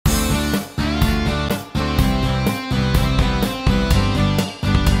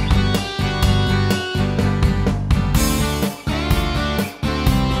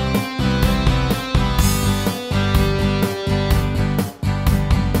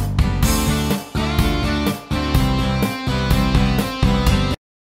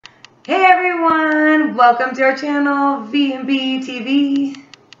everyone, welcome to our channel, V&B TV.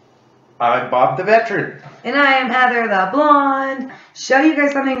 I'm Bob the Veteran. And I am Heather the Blonde. Show you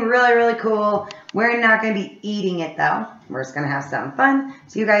guys something really cool. We're not going to be eating it though. We're just going to have some fun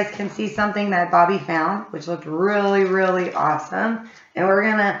so you guys can see something that Bobby found, which looked really awesome. And we're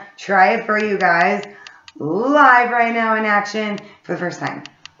going to try it for you guys live right now in action for the first time.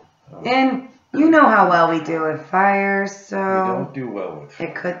 And you know how well we do with fire, so we don't do well with fire.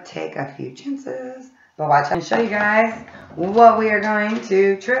 It could take a few chances. But watch and show you guys what we are going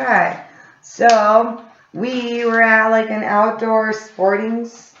to try. So we were at like an outdoor sporting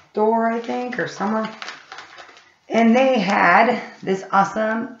store, I think, or somewhere. And they had this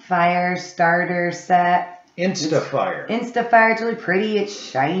awesome fire starter set. InstaFire. InstaFire. It's really pretty. It's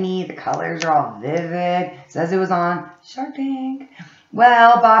shiny. The colors are all vivid. It says it was on Shark Tank.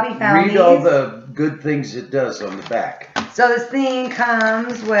 Well, Bobby found these. Read all the good things it does on the back. So this thing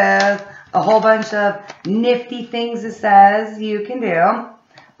comes with a whole bunch of nifty things it says you can do.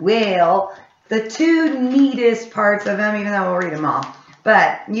 Well, the two neatest parts of them, even though we'll read them all,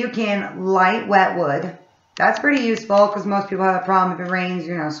 but you can light wet wood. That's pretty useful because most people have a problem if it rains,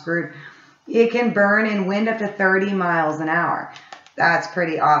 you're not screwed. It can burn in wind up to 30 miles an hour. That's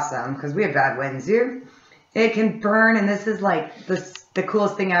pretty awesome because we have bad winds here. It can burn, and this is like the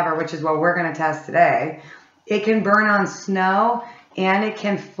coolest thing ever, which is what we're going to test today. It can burn on snow, and it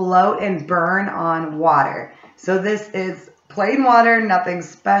can float and burn on water. So this is plain water, nothing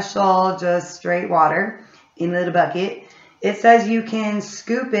special, just straight water in a little bucket. It says you can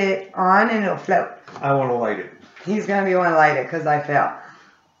scoop it on and it'll float. I want to light it. He's going to be one to light it because I fail.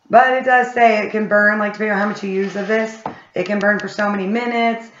 But it does say it can burn, like depending on how much you use of this, it can burn for so many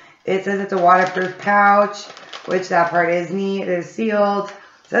minutes. It says it's a waterproof pouch, which that part is neat. It is sealed.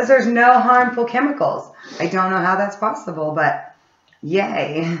 It says there's no harmful chemicals. I don't know how that's possible, but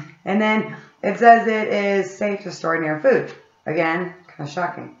yay. And then it says it is safe to store near food. Again, kind of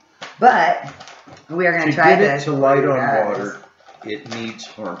shocking. But we are going to try this. To light on water, it needs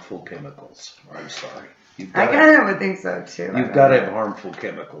harmful chemicals. I'm sorry. I kind of would think so too. You've got to have harmful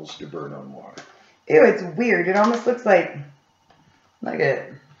chemicals to burn on water. Ew, it's weird. It almost looks like, look at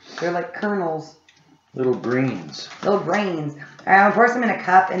it. They're like kernels. Little grains. Little grains. I'll pour some in a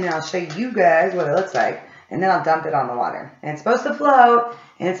cup and then I'll show you guys what it looks like. And then I'll dump it on the water. And it's supposed to float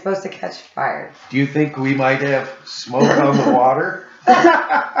and it's supposed to catch fire. Do you think we might have smoke on the water?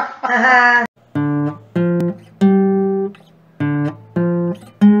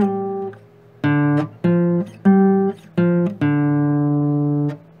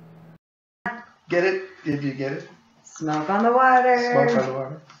 Get it? Did you get it? Smoke on the water. Smoke on the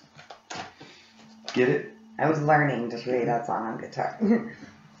water. Get it? I was learning to play that song on guitar.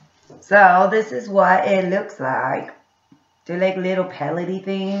 So this is what it looks like. They're like little pellety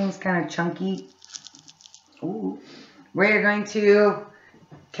things, kind of chunky. Ooh. We're going to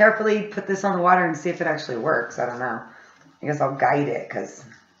carefully put this on the water and see if it actually works. I don't know. I guess I'll guide it because...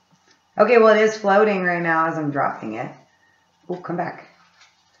 Okay, well it is floating right now as I'm dropping it. Oh, come back.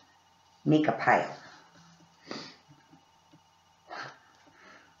 Make a pile.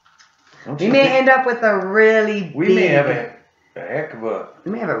 We may end up with a really big... We may have a heck of a... We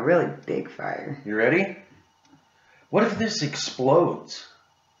may have a really big fire. You ready? What if this explodes?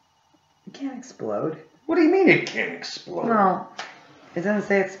 It can't explode. What do you mean it can't explode? No, it doesn't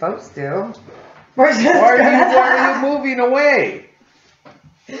say it's supposed to. Why are you moving away?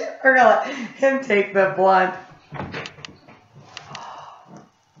 We're gonna let him take the blunt.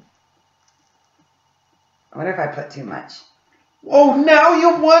 I wonder if I put too much. Oh, now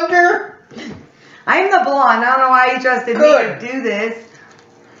you wonder? I'm the blonde. I don't know why you trusted me to do this.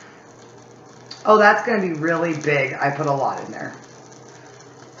 Oh, that's going to be really big. I put a lot in there.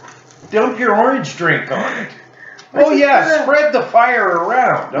 Dump your orange drink on it. Oh, yeah, spread the fire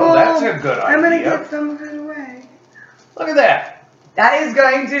around. Oh, well, that's a good idea. I'm going to get some of it away. Look at that. That is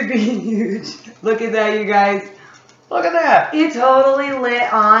going to be huge. Look at that, you guys. Look at that. It's totally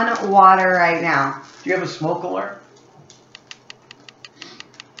lit on water right now. Do you have a smoke alarm?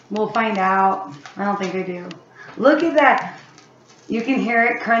 We'll find out. I don't think I do. Look at that. You can hear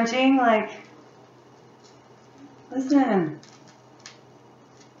it crunching like... Listen.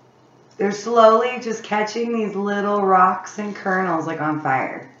 They're slowly just catching these little rocks and kernels like on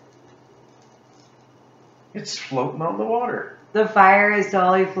fire. It's floating on the water. The fire is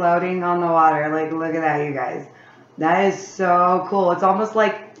totally floating on the water. Like, look at that, you guys. That is so cool. It's almost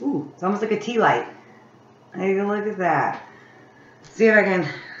like, ooh, it's almost like a tea light. Hey, look at that. See if I can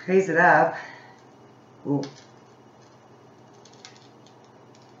raise it up. Ooh.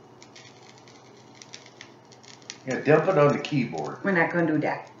 Yeah, dump it on the keyboard. We're not going to do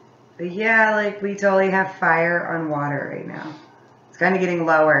that. But yeah, like we totally have fire on water right now. It's kind of getting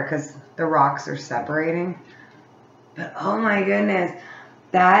lower because the rocks are separating. But oh my goodness,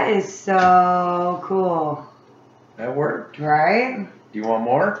 that is so cool. That worked. Right? Do you want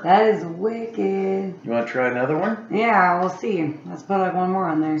more? That is wicked. You want to try another one? Yeah, we'll see. Let's put like one more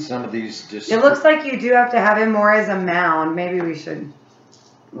on there. Some of these just... It looks like you do have to have it more as a mound. Maybe we should...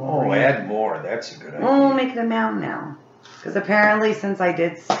 Oh, add more. That's a good idea. We'll make it a mound now. Because apparently since I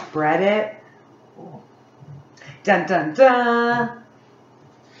did spread it... Oh. Dun dun dun!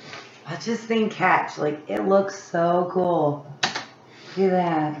 Watch this thing catch. Like, it looks so cool. Look at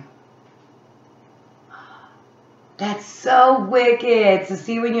that. That's so wicked to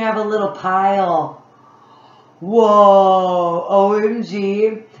see when you have a little pile. Whoa,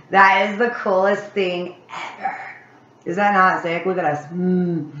 OMG. That is the coolest thing ever. Is that not sick? Look at us.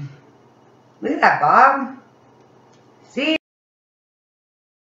 Look at that, Bob. See?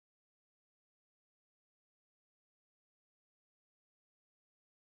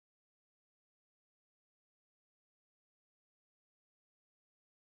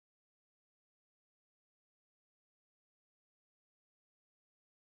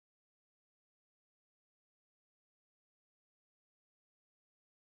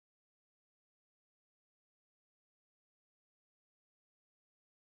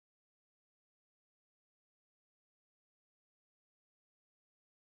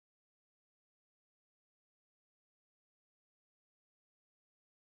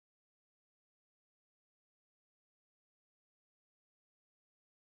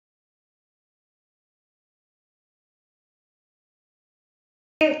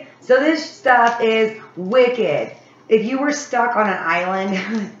 So this stuff is wicked. If you were stuck on an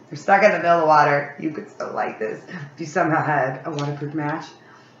island, or stuck in the middle of water, you could still like this. If you somehow had a waterproof match.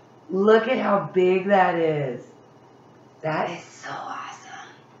 Look at how big that is. That is so awesome.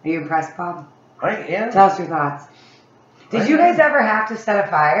 Are you impressed, Bob? I am. Tell us your thoughts. Did you guys ever have to set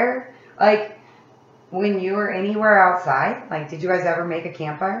a fire? Like, when you were anywhere outside? Like, did you guys ever make a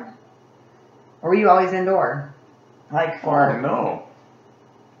campfire? Or were you always indoor? Like for... Oh, no.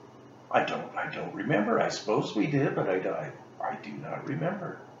 I don't remember. I suppose we did, but I do not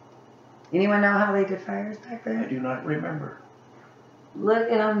remember. Anyone know how they did fires back I then? do not remember.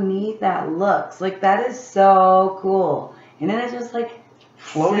 Look at how neat that looks. Like, that is so cool. And then it's just like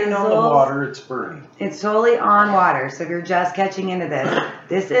Floating on the sizzles. water, it's burning. It's totally on water. So if you're just catching into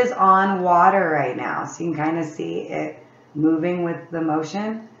this is on water right now. So you can kind of see it moving with the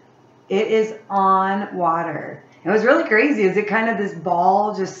motion. It is on water. It was really crazy. Is it kind of this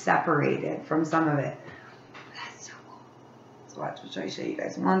ball just separated from some of it? That's so cool. So watch, I'll show you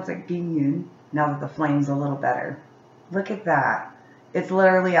guys once again. Now that the flame's a little better. Look at that. It's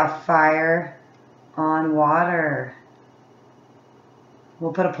literally a fire on water.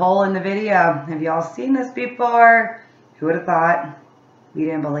 We'll put a poll in the video. Have y'all seen this before? Who would have thought? We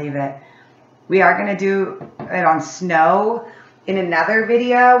didn't believe it. We are going to do it on snow in another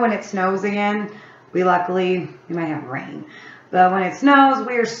video when it snows again. We might have rain. But when it snows,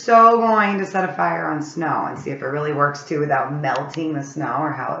 we are so going to set a fire on snow and see if it really works too without melting the snow or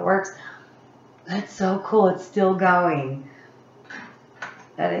how it works. That's so cool. It's still going.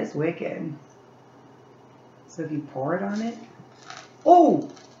 That is wicked. So if you pour it on it. Oh!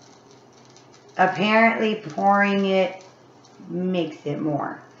 Apparently pouring it makes it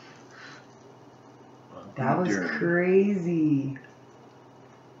more. That was crazy.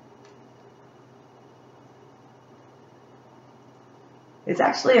 It's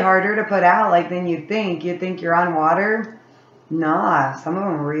actually harder to put out like than you think. You think you're on water. Nah, some of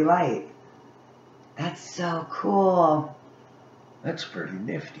them are really light. That's so cool. That's pretty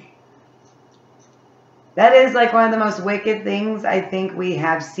nifty. That is like one of the most wicked things I think we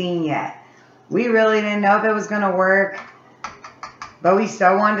have seen yet. We really didn't know if it was going to work, but we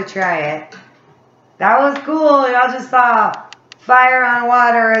so wanted to try it. That was cool. Y'all just saw fire on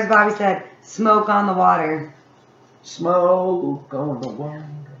water, as Bobby said, smoke on the water. Smoke on the water.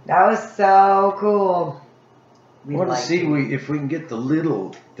 That was so cool. We want to see if we can get the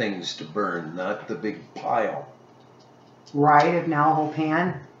little things to burn, not the big pile. Right, if now a whole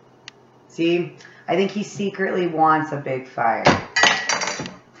pan. See, I think he secretly wants a big fire.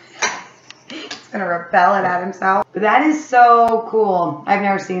 He's going to repel it at himself. But that is so cool. I've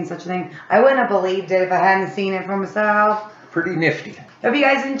never seen such a thing. I wouldn't have believed it if I hadn't seen it for myself. Pretty nifty. Hope you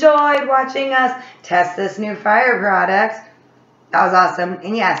guys enjoyed watching us test this new fire product. That was awesome.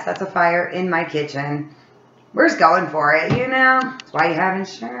 And yes, that's a fire in my kitchen. We're just going for it, you know. That's why you have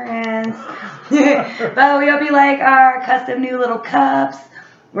insurance. But we hope you like our custom new little cups.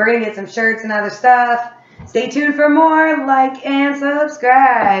 We're going to get some shirts and other stuff. Stay tuned for more. Like and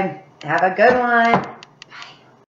subscribe. Have a good one.